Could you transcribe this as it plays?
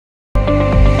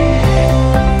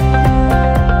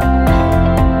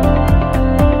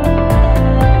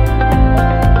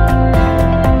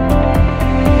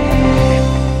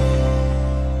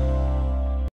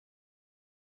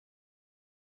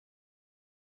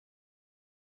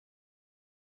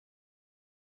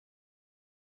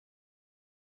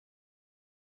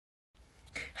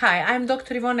Hi, I'm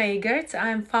Dr. Ivona Egerts.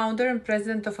 I'm founder and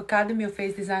president of Academy of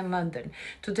Face Design London.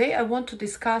 Today I want to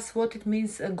discuss what it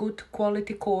means a good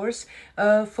quality course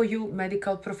for you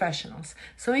medical professionals.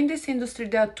 So in this industry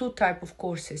there are two types of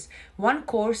courses. One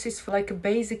course is like a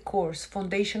basic course,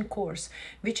 foundation course,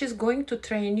 which is going to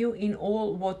train you in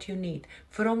all what you need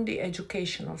from the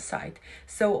educational side.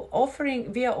 So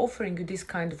we are offering you this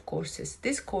kind of courses.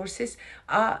 These courses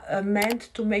are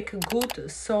meant to make a good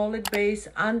solid base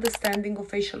understanding of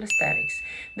facial aesthetics.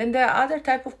 Then there are other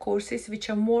type of courses which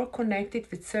are more connected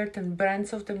with certain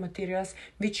brands of the materials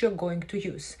which you're going to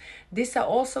use. These are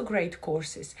also great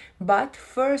courses, but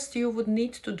first you would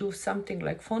need to do something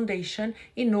like foundation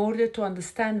in order to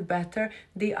understand better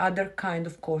the other kind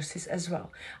of courses as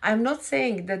well. I'm not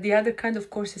saying that the other kind of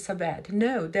courses are bad.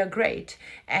 No, they're great.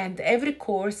 And every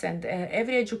course and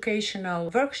every educational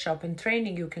workshop and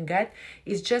training you can get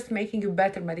is just making you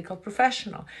better medical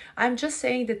professional. I'm just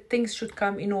saying that things should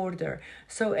come in order.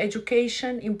 So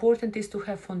education, important is to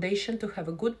have foundation, to have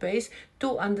a good base,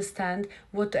 to understand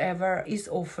whatever is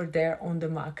offered there on the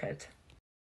market.